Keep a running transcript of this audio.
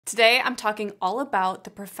Today, I'm talking all about the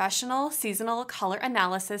professional seasonal color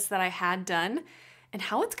analysis that I had done and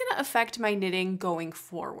how it's gonna affect my knitting going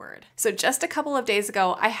forward. So just a couple of days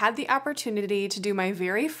ago, I had the opportunity to do my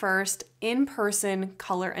very first in-person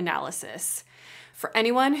color analysis. For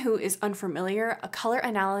anyone who is unfamiliar, a color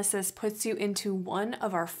analysis puts you into one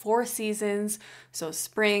of our 4 seasons, so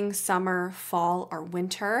spring, summer, fall, or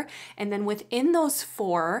winter. And then within those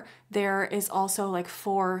 4, there is also like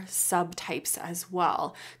 4 subtypes as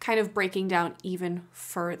well, kind of breaking down even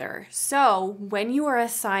further. So when you are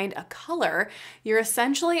assigned a color, you're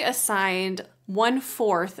essentially assigned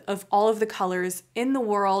 1/4 of all of the colors in the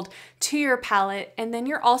world to your palette, and then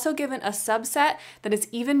you're also given a subset that is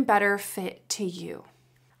even better fit to you.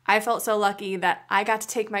 I felt so lucky that I got to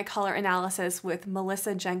take my color analysis with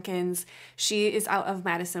Melissa Jenkins. She is out of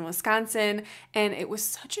Madison, Wisconsin, and it was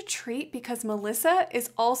such a treat because Melissa is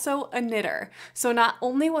also a knitter. So not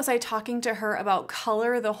only was I talking to her about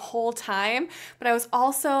color the whole time, but I was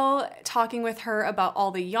also talking with her about all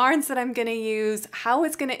the yarns that I'm gonna use, how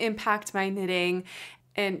it's gonna impact my knitting,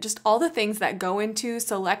 and just all the things that go into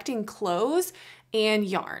selecting clothes and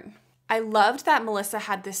yarn. I loved that Melissa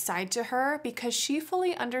had this side to her because she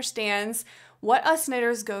fully understands what us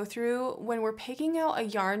knitters go through when we're picking out a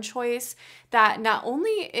yarn choice that not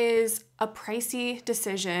only is a pricey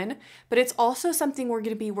decision, but it's also something we're going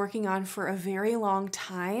to be working on for a very long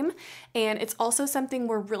time. And it's also something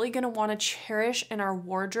we're really going to want to cherish in our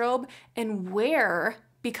wardrobe and wear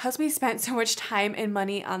because we spent so much time and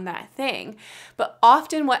money on that thing. But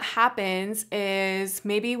often what happens is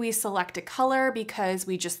maybe we select a color because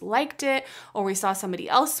we just liked it or we saw somebody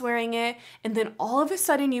else wearing it, and then all of a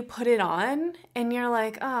sudden you put it on and you're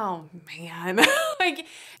like, oh man, like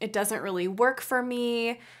it doesn't really work for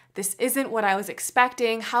me. This isn't what I was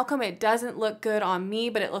expecting. How come it doesn't look good on me,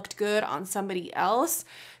 but it looked good on somebody else?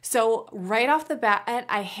 So right off the bat,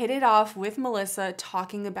 I hit it off with Melissa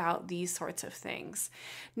talking about these sorts of things.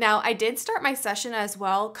 Now, I did start my session as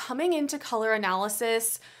well, coming into color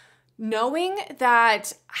analysis, knowing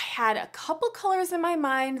that I had a couple colors in my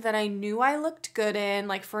mind that I knew I looked good in.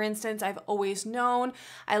 Like for instance, I've always known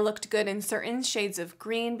I looked good in certain shades of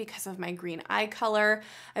green because of my green eye color.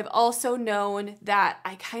 I've also known that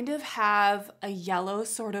I kind of have a yellow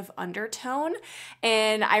sort of undertone.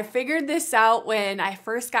 And I figured this out when I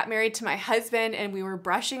first got married to my husband and we were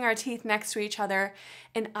brushing our teeth next to each other.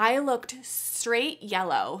 And I looked straight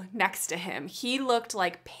yellow next to him. He looked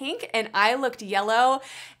like pink and I looked yellow.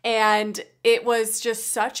 And it was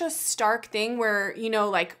just such a stark thing where, you know,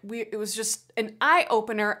 like it was just an eye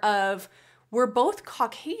opener of we're both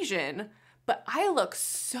Caucasian, but I look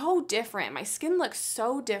so different. My skin looks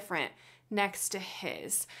so different next to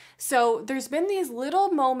his. So there's been these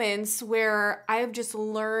little moments where I've just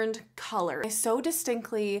learned color. I so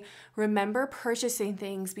distinctly remember purchasing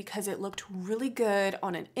things because it looked really good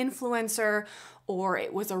on an influencer or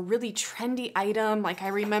it was a really trendy item. Like I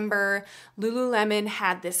remember Lululemon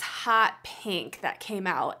had this hot pink that came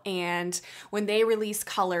out, and when they release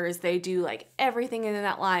colors, they do like everything in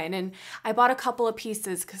that line. And I bought a couple of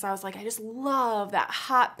pieces because I was like, I just love that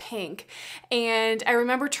hot pink. And I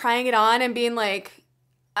remember trying it on and being like,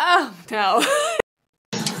 oh no.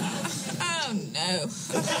 Oh no.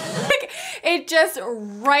 It just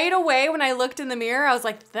right away when I looked in the mirror, I was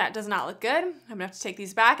like, that does not look good. I'm gonna have to take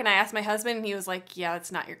these back. And I asked my husband and he was like, yeah,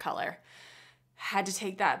 that's not your color. Had to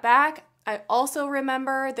take that back. I also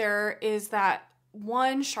remember there is that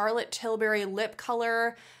one Charlotte Tilbury lip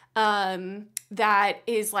color that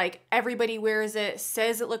is like everybody wears it,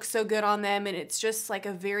 says it looks so good on them, and it's just like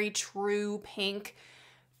a very true pink.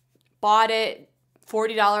 Bought it,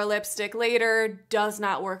 $40 lipstick later, does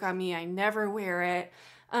not work on me. I never wear it.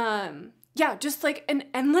 Yeah, just like an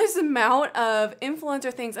endless amount of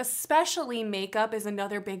influencer things, especially makeup is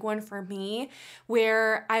another big one for me,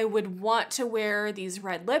 where I would want to wear these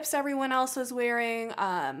red lips everyone else was wearing,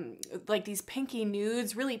 like these pinky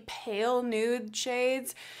nudes, really pale nude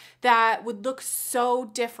shades that would look so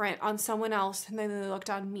different on someone else than they looked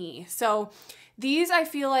on me. So these I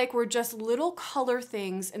feel like were just little color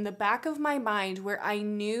things in the back of my mind where I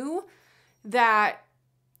knew that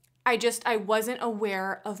I wasn't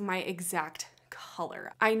aware of my exact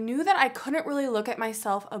color. I knew that I couldn't really look at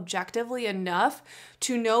myself objectively enough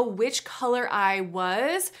to know which color I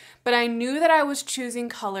was, but I knew that I was choosing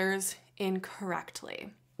colors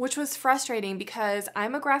incorrectly. which was frustrating because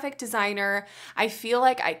I'm a graphic designer. I feel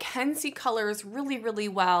like I can see colors really, really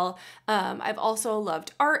well. I've also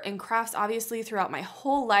loved art and crafts, obviously, throughout my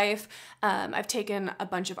whole life. I've taken a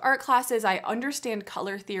bunch of art classes. I understand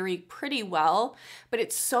color theory pretty well, but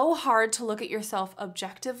it's so hard to look at yourself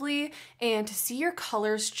objectively and to see your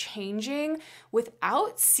colors changing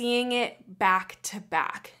without seeing it back to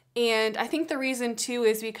back. And I think the reason too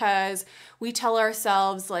is because we tell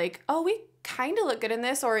ourselves like, oh, we kind of look good in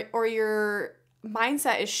this, or your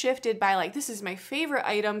mindset is shifted by like, this is my favorite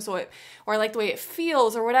item, or I like the way it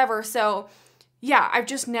feels or whatever. So yeah, I've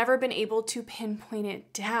just never been able to pinpoint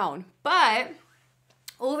it down. But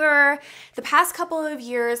over the past couple of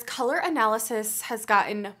years, color analysis has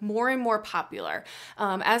gotten more and more popular.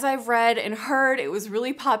 As I've read and heard, it was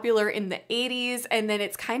really popular in the 80s, and then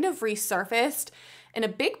it's kind of resurfaced. And a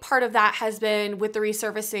big part of that has been with the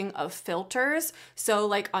resurfacing of filters. So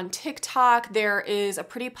like on TikTok, there is a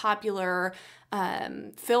pretty popular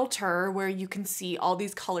filter where you can see all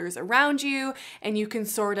these colors around you and you can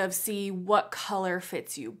sort of see what color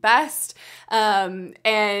fits you best.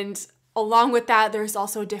 And along with that, there's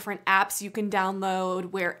also different apps you can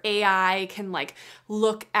download where AI can like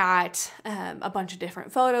look at a bunch of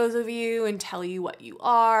different photos of you and tell you what you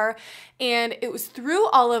are. And it was through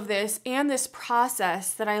all of this and this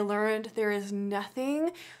process that I learned there is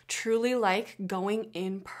nothing truly like going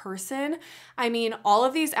in person. I mean, all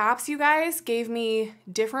of these apps, you guys, gave me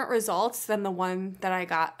different results than the one that I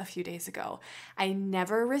got a few days ago. I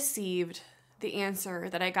never received the answer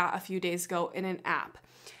that I got a few days ago in an app.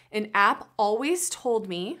 An app always told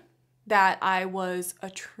me that I was a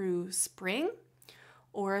true spring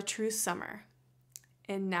or a true summer.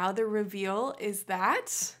 And now the reveal is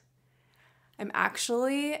that I'm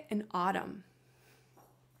actually an autumn.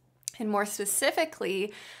 And more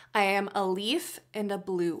specifically, I am a leaf and a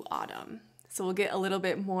blue autumn. So we'll get a little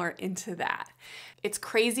bit more into that. It's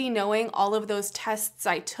crazy knowing all of those tests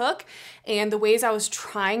I took and the ways I was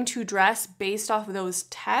trying to dress based off of those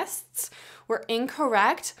tests were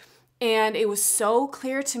incorrect. And it was so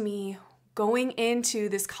clear to me going into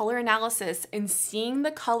this color analysis and seeing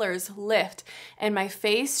the colors lift and my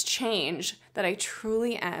face change that I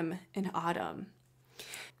truly am an autumn.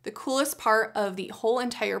 The coolest part of the whole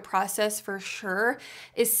entire process for sure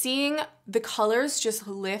is seeing the colors just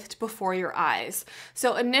lift before your eyes.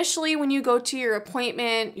 So initially when you go to your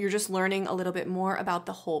appointment, you're just learning a little bit more about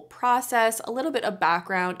the whole process, a little bit of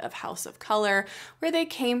background of House of Color, where they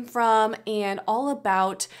came from, and all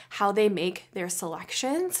about how they make their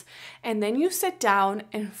selections. And then you sit down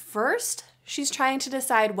and first, she's trying to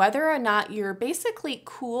decide whether or not you're basically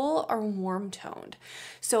cool or warm toned.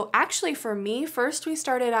 So actually for me, first we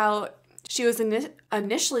started out, she was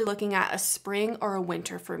initially looking at a spring or a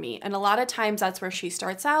winter for me. And a lot of times that's where she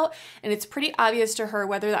starts out, and it's pretty obvious to her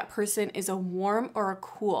whether that person is a warm or a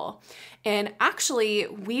cool. And actually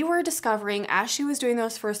we were discovering as she was doing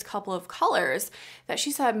those first couple of colors that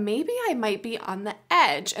she said, maybe I might be on the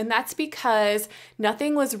edge. And that's because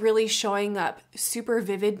nothing was really showing up super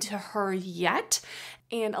vivid to her yet.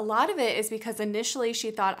 And a lot of it is because initially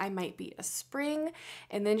she thought I might be a spring.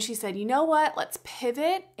 And then she said, you know what, let's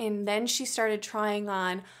pivot. And then she started trying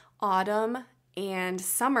on autumn and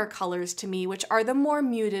summer colors to me, which are the more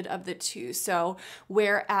muted of the two. So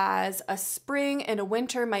whereas a spring and a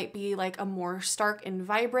winter might be like a more stark and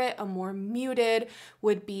vibrant, a more muted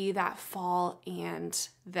would be that fall and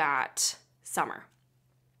that summer.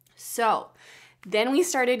 So then we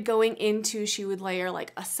started going into, she would layer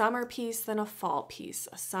like a summer piece, then a fall piece,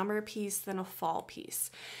 a summer piece, then a fall piece.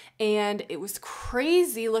 And it was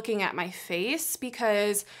crazy looking at my face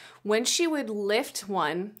because when she would lift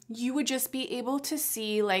one, you would just be able to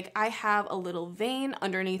see like I have a little vein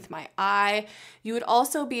underneath my eye. You would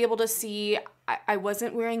also be able to see I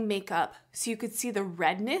wasn't wearing makeup, so you could see the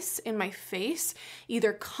redness in my face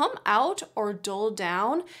either come out or dull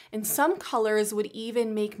down, and some colors would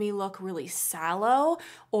even make me look really sallow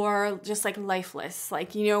or just like lifeless.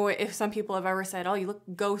 Like, you know, if some people have ever said, oh, you look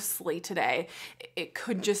ghostly today, it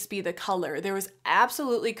could just be the color. There was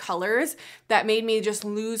absolutely colors that made me just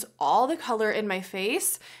lose all the color in my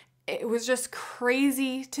face. It was just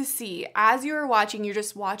crazy to see. As you were watching, you're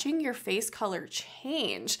just watching your face color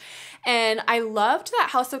change. And I loved that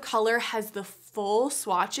House of Color has the full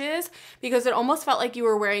swatches because it almost felt like you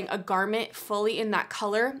were wearing a garment fully in that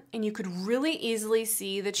color and you could really easily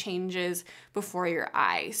see the changes before your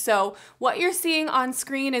eyes. So what you're seeing on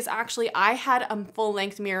screen is actually I had a full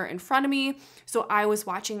length mirror in front of me, so I was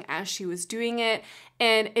watching as she was doing it,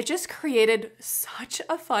 and it just created such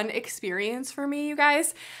a fun experience for me, you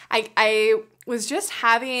guys. I was just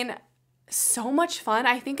having so much fun.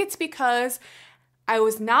 I think it's because I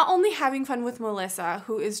was not only having fun with Melissa,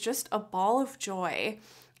 who is just a ball of joy,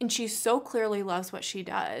 and she so clearly loves what she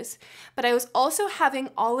does, but I was also having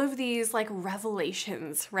all of these like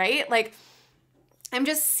revelations, right? Like I'm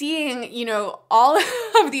just seeing, you know, all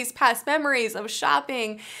of these past memories of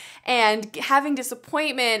shopping and having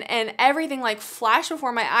disappointment and everything like flash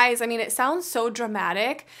before my eyes. I mean, it sounds so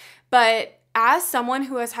dramatic, but as someone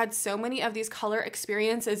who has had so many of these color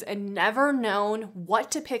experiences and never known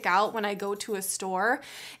what to pick out when I go to a store,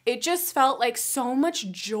 it just felt like so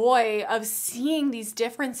much joy of seeing these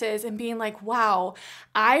differences and being like, wow,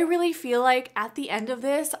 I really feel like at the end of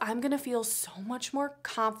this, I'm gonna feel so much more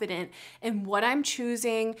confident in what I'm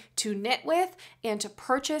choosing to knit with and to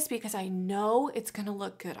purchase because I know it's gonna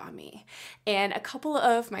look good on me. And a couple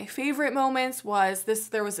of my favorite moments was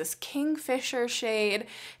there was this Kingfisher shade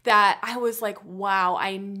that I was like, wow,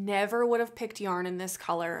 I never would have picked yarn in this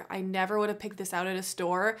color. I never would have picked this out at a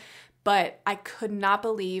store, but I could not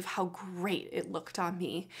believe how great it looked on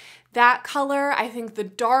me. That color, I think the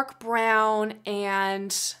dark brown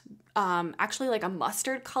and actually like a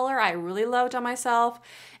mustard color I really loved on myself.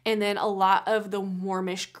 And then a lot of the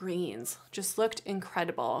warmish greens just looked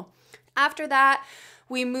incredible. After that,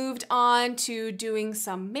 we moved on to doing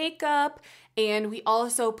some makeup, and we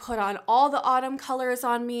also put on all the autumn colors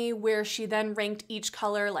on me, where she then ranked each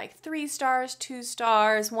color like 3 stars, 2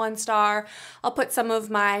 stars, 1 star. I'll put some of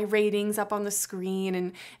my ratings up on the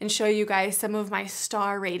screen and show you guys some of my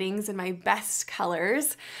star ratings and my best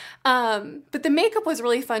colors. But the makeup was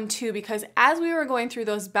really fun too, because as we were going through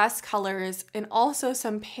those best colors and also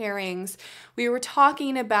some pairings, we were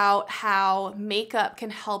talking about how makeup can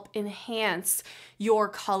help enhance your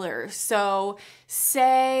colors. So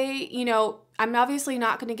say, you know, I'm obviously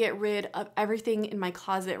not going to get rid of everything in my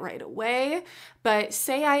closet right away, but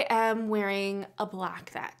say I am wearing a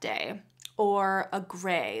black that day or a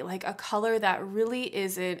gray, like a color that really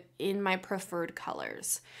isn't in my preferred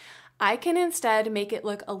colors. I can instead make it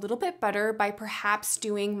look a little bit better by perhaps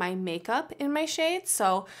doing my makeup in my shades.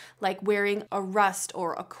 So like wearing a rust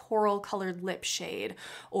or a coral colored lip shade,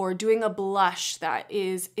 or doing a blush that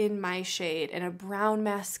is in my shade and a brown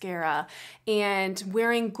mascara, and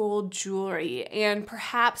wearing gold jewelry. And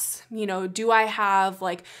perhaps, you know, do I have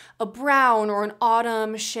like a brown or an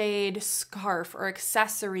autumn shade scarf or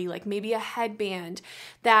accessory, like maybe a headband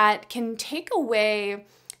that can take away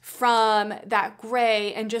from that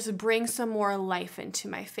gray and just bring some more life into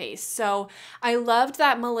my face. So I loved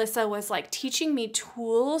that Melissa was like teaching me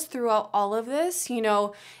tools throughout all of this. You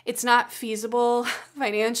know, it's not feasible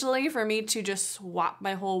financially for me to just swap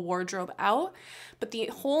my whole wardrobe out, but the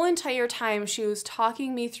whole entire time she was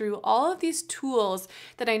talking me through all of these tools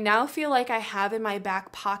that I now feel like I have in my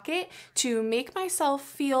back pocket to make myself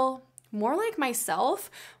feel more like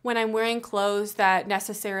myself when I'm wearing clothes that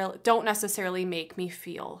don't necessarily make me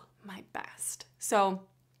feel my best. So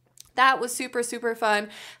that was super, super fun.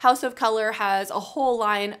 House of Color has a whole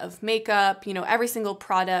line of makeup, you know, every single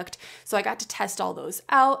product. So I got to test all those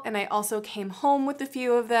out, and I also came home with a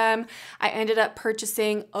few of them. I ended up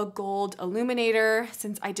purchasing a gold illuminator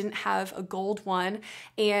since I didn't have a gold one.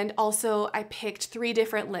 And also I picked 3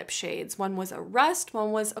 different lip shades. One was a rust,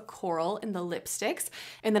 one was a coral in the lipsticks.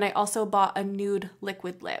 And then I also bought a nude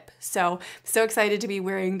liquid lip. So excited to be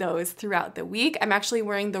wearing those throughout the week. I'm actually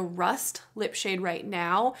wearing the rust lip shade right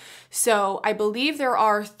now. So I believe there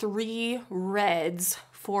are 3 reds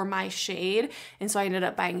for my shade, and so I ended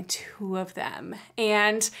up buying 2 of them.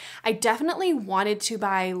 And I definitely wanted to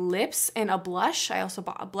buy lips and a blush. I also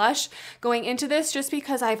bought a blush going into this just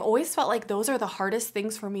because I've always felt like those are the hardest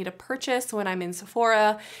things for me to purchase when I'm in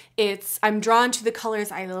Sephora. I'm drawn to the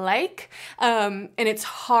colors I like, and it's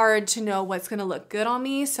hard to know what's gonna look good on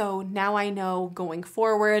me. So now I know going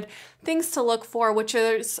forward things to look for, which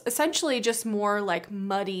is essentially just more like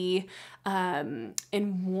muddy and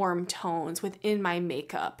warm tones within my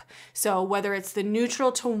makeup. So whether it's the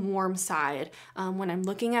neutral to warm side, when I'm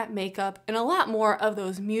looking at makeup, and a lot more of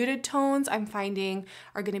those muted tones I'm finding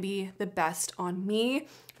are gonna be the best on me.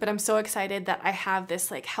 But I'm so excited that I have this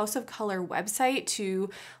like House of Color website to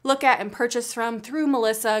look at and purchase from through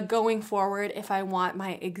Melissa going forward if I want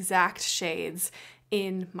my exact shades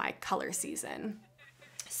in my color season.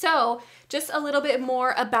 So just a little bit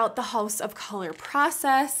more about the House of Color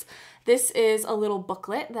process. This is a little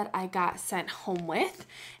booklet that I got sent home with.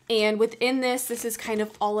 And within this is kind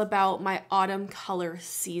of all about my autumn color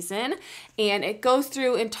season. And it goes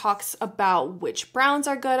through and talks about which browns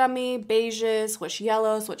are good on me, beiges, which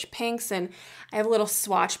yellows, which pinks. And I have a little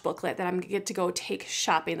swatch booklet that I'm gonna get to go take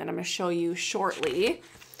shopping that I'm gonna show you shortly.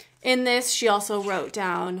 In this, she also wrote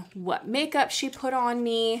down what makeup she put on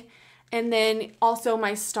me. and then also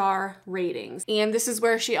my star ratings. And this is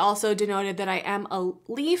where she also denoted that I am a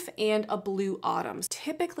leaf and a blue autumn.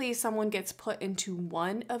 Typically someone gets put into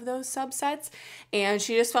one of those subsets, and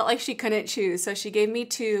she just felt like she couldn't choose. So she gave me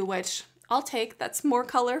 2, which I'll take. That's more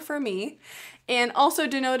color for me. And also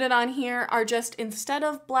denoted on here are just, instead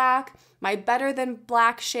of black, my better than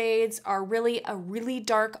black shades are really a really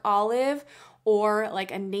dark olive, or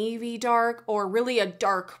like a navy dark, or really a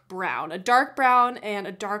dark brown. A dark brown and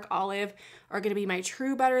a dark olive are gonna be my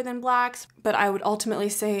true better than blacks, but I would ultimately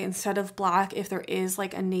say instead of black, if there is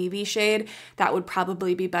like a navy shade, that would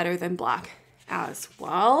probably be better than black as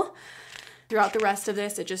well. Throughout the rest of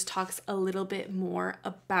this, it just talks a little bit more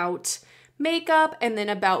about makeup and then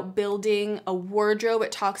about building a wardrobe.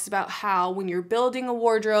 It talks about how when you're building a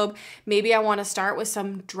wardrobe, maybe I want to start with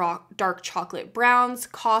some dark chocolate browns,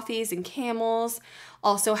 coffees, and camels.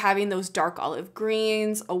 Also having those dark olive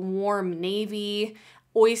greens, a warm navy,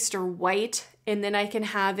 oyster white, and then I can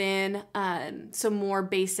have in some more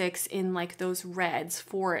basics in like those reds,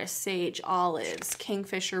 forest, sage, olives,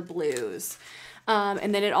 kingfisher blues.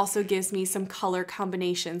 And then it also gives me some color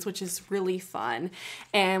combinations, which is really fun.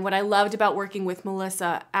 And what I loved about working with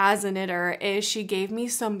Melissa as a knitter is she gave me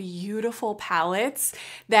some beautiful palettes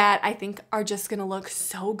that I think are just gonna look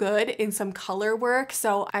so good in some color work.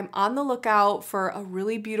 So I'm on the lookout for a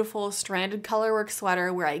really beautiful stranded colorwork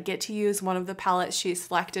sweater where I get to use one of the palettes she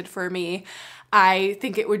selected for me. I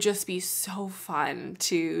think it would just be so fun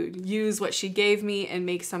to use what she gave me and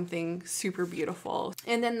make something super beautiful.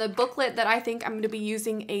 And then the booklet that I think I'm going to be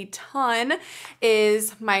using a ton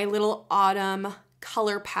is my little autumn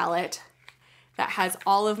color palette that has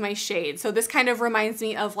all of my shades. So this kind of reminds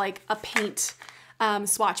me of like a paint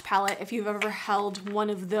swatch palette, if you've ever held one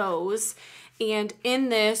of those. And in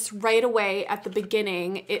this, right away at the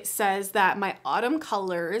beginning, it says that my autumn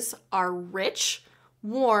colors are rich,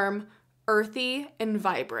 warm, earthy, and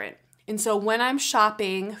vibrant. And so when I'm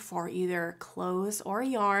shopping for either clothes or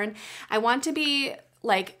yarn, I want to be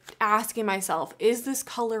like asking myself, is this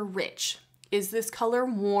color rich? Is this color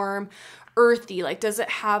warm, earthy? Like, does it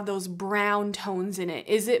have those brown tones in it?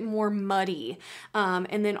 Is it more muddy?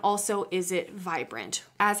 And then also, is it vibrant?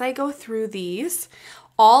 As I go through these,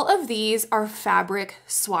 all of these are fabric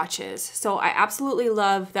swatches. So I absolutely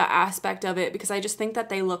love that aspect of it because I just think that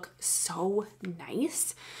they look so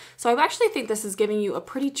nice. So I actually think this is giving you a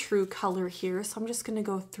pretty true color here. So I'm just gonna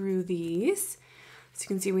go through these. So you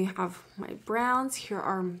can see we have my browns. Here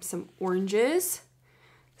are some oranges,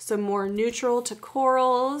 some more neutral to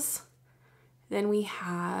corals. Then we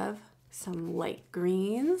have some light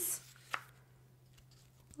greens.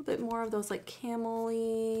 A bit more of those like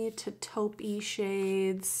camel-y to taupe-y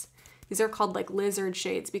shades. These are called like lizard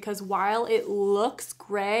shades because while it looks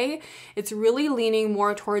gray, it's really leaning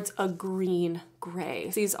more towards a green gray.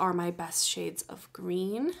 These are my best shades of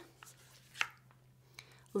green.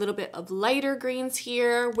 A little bit of lighter greens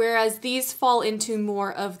here, whereas these fall into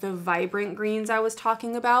more of the vibrant greens I was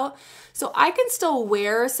talking about. So I can still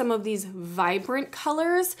wear some of these vibrant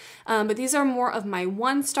colors, but these are more of my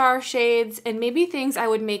 1-star shades and maybe things I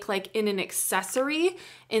would make like in an accessory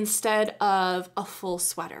instead of a full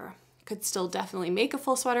sweater. Could still definitely make a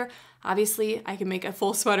full sweater. Obviously, I can make a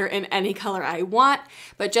full sweater in any color I want,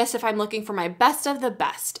 but just if I'm looking for my best of the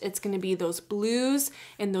best, it's gonna be those blues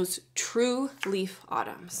and those true leaf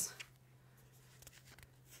autumns.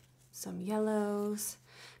 Some yellows.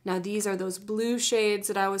 Now these are those blue shades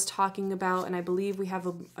that I was talking about, and I believe we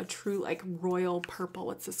have a true like royal purple.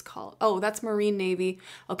 What's this called? Oh, that's marine navy.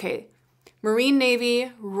 Okay, marine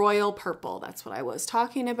navy, royal purple. That's what I was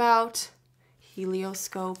talking about.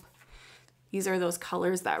 Helioscope. These are those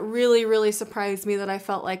colors that really, really surprised me that I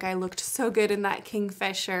felt like I looked so good in that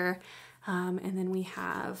kingfisher. And then we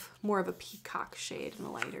have more of a peacock shade and a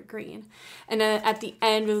lighter green. And at the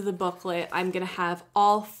end of the booklet, I'm gonna have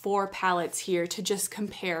all 4 palettes here to just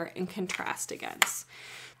compare and contrast against.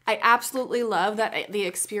 I absolutely love that the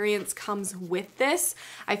experience comes with this.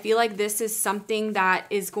 I feel like this is something that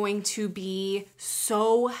is going to be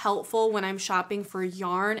so helpful when I'm shopping for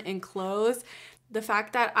yarn and clothes. The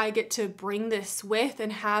fact that I get to bring this with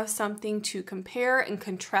and have something to compare and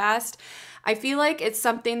contrast, I feel like it's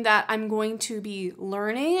something that I'm going to be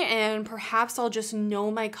learning, and perhaps I'll just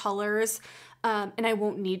know my colors and I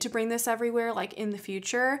won't need to bring this everywhere like in the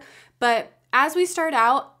future. But as we start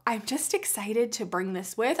out, I'm just excited to bring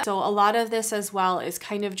this with. So a lot of this as well is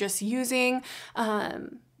kind of just using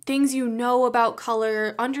things you know about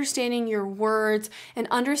color, understanding your words, and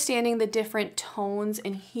understanding the different tones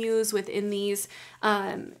and hues within these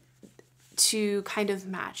to kind of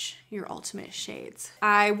match your ultimate shades.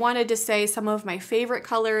 I wanted to say some of my favorite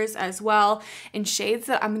colors as well, and shades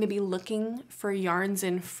that I'm going to be looking for yarns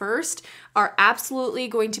in first are absolutely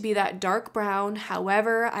going to be that dark brown.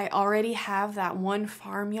 However, I already have that one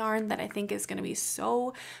farm yarn that I think is going to be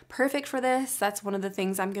so perfect for this. That's one of the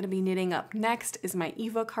things I'm going to be knitting up next is my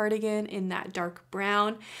Eva cardigan in that dark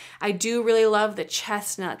brown. I do really love the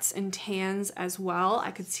chestnuts and tans as well.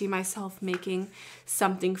 I could see myself making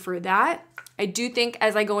something for that. I do think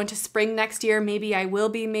as I go into spring next year, maybe I will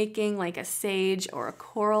be making like a sage or a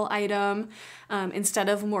coral item instead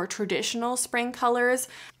of more traditional spring colors.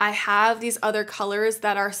 I have these other colors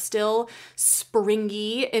that are still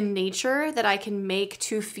springy in nature that I can make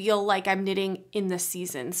to feel like I'm knitting in the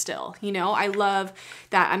season still. You know, I love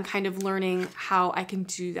that I'm kind of learning how I can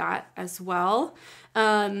do that as well.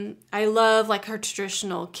 I love like her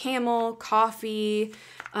traditional camel, coffee,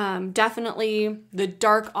 definitely the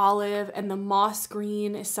dark olive and the moss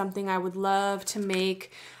green is something I would love to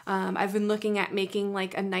make. I've been looking at making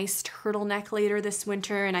like a nice turtleneck later this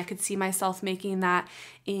winter, and I could see myself making that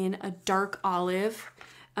in a dark olive.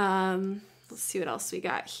 Let's see what else we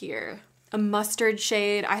got here. A mustard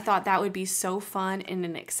shade. I thought that would be so fun in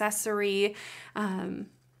an accessory.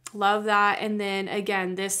 Love that. And then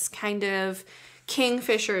again, this kind of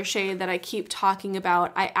Kingfisher shade that I keep talking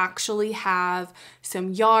about. I actually have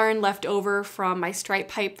some yarn left over from my stripe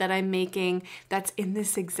pipe that I'm making that's in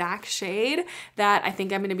this exact shade that I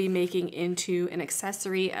think I'm going to be making into an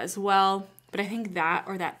accessory as well. But I think that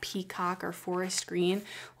or that peacock or forest green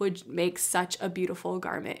would make such a beautiful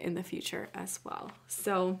garment in the future as well.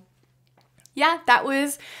 So yeah, that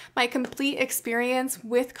was my complete experience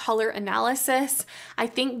with color analysis. I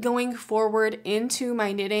think going forward into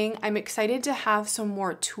my knitting, I'm excited to have some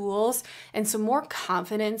more tools and some more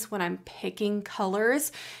confidence when I'm picking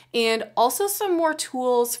colors, and also some more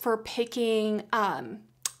tools for picking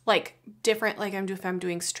like different, like if I'm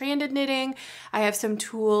doing stranded knitting, I have some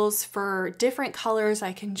tools for different colors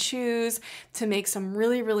I can choose to make some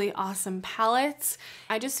really, really awesome palettes.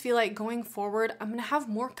 I just feel like going forward, I'm gonna have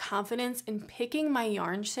more confidence in picking my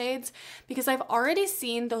yarn shades because I've already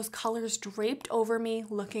seen those colors draped over me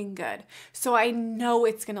looking good. So I know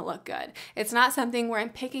it's gonna look good. It's not something where I'm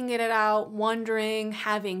picking it out, wondering,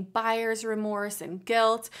 having buyer's remorse and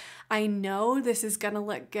guilt. I know this is gonna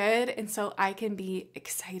look good, and so I can be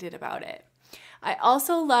excited about it. I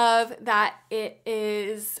also love that it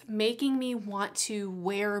is making me want to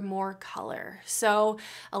wear more color. So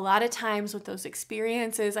a lot of times with those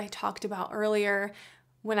experiences I talked about earlier,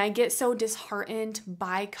 when I get so disheartened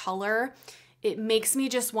by color, it makes me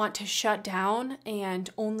just want to shut down and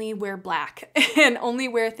only wear black and only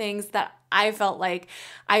wear things that I felt like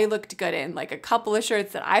I looked good in, like a couple of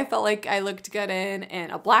shirts that I felt like I looked good in, and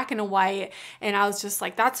a black and a white. And I was just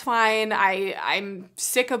like, that's fine. I'm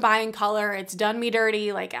sick of buying color. It's done me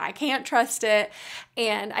dirty. Like, I can't trust it.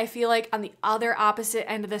 And I feel like on the other opposite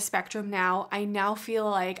end of the spectrum now, I now feel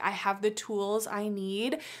like I have the tools I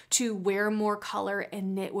need to wear more color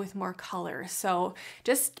and knit with more color. So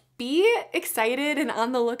just be excited and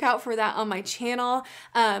on the lookout for that on my channel.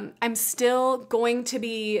 I'm still going to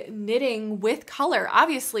be knitting with color,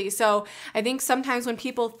 obviously. So I think sometimes when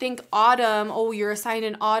people think autumn, oh, you're assigned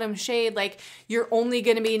an autumn shade, like you're only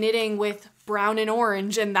going to be knitting with brown and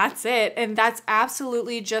orange and that's it. And that's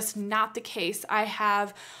absolutely just not the case. I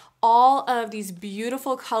have all of these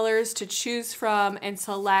beautiful colors to choose from and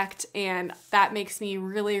select, and that makes me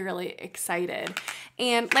really, really excited.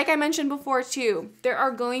 And like I mentioned before too, there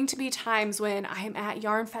are going to be times when I'm at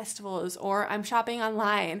yarn festivals or I'm shopping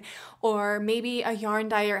online, or maybe a yarn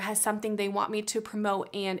dyer has something they want me to promote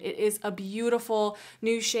and it is a beautiful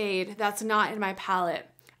new shade that's not in my palette.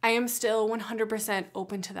 I am still 100%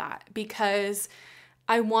 open to that because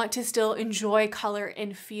I want to still enjoy color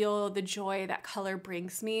and feel the joy that color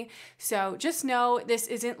brings me. So just know this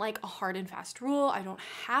isn't like a hard and fast rule. I don't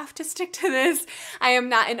have to stick to this. I am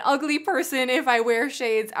not an ugly person if I wear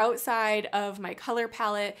shades outside of my color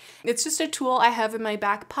palette. It's just a tool I have in my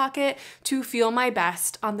back pocket to feel my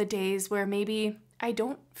best on the days where maybe I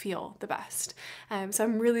don't feel the best. So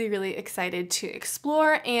I'm really, really excited to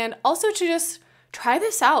explore and also to just try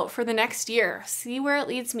this out for the next year, see where it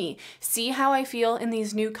leads me, see how I feel in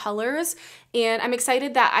these new colors. And I'm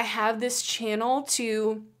excited that I have this channel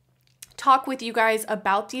to talk with you guys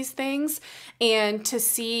about these things and to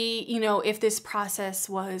see, you know, if this process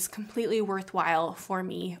was completely worthwhile for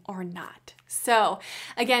me or not. So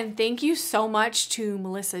again, thank you so much to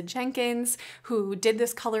Melissa Jenkins, who did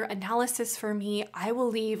this color analysis for me. I will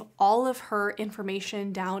leave all of her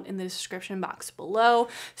information down in the description box below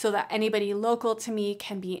so that anybody local to me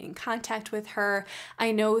can be in contact with her.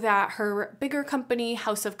 I know that her bigger company,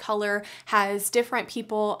 House of Color, has different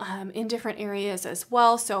people in different areas as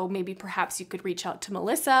well. So maybe perhaps you could reach out to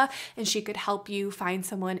Melissa and she could help you find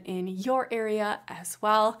someone in your area as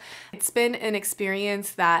well. It's been an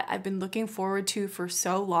experience that I've been looking forward to for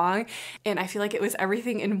so long, and I feel like it was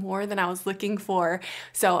everything and more than I was looking for.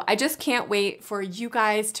 So I just can't wait for you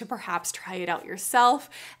guys to perhaps try it out yourself,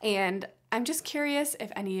 and I'm just curious if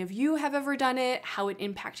any of you have ever done it, how it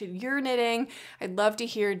impacted your knitting. I'd love to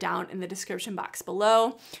hear down in the description box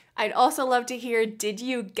below. I'd also love to hear, did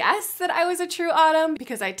you guess that I was a true autumn?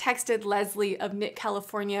 Because I texted Leslie of Knit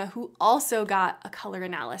California, who also got a color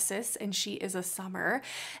analysis, and she is a summer.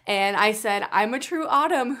 And I said, I'm a true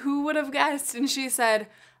autumn. Who would have guessed? And she said,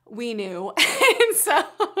 we knew. And so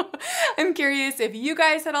I'm curious if you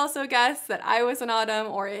guys had also guessed that I was an autumn,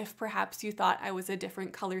 or if perhaps you thought I was a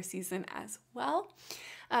different color season as well.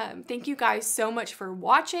 Thank you guys so much for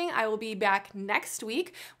watching. I will be back next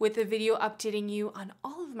week with a video updating you on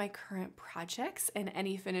all of my current projects and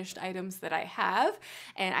any finished items that I have.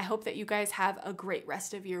 And I hope that you guys have a great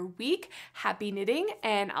rest of your week. Happy knitting,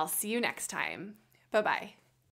 and I'll see you next time. Bye-bye.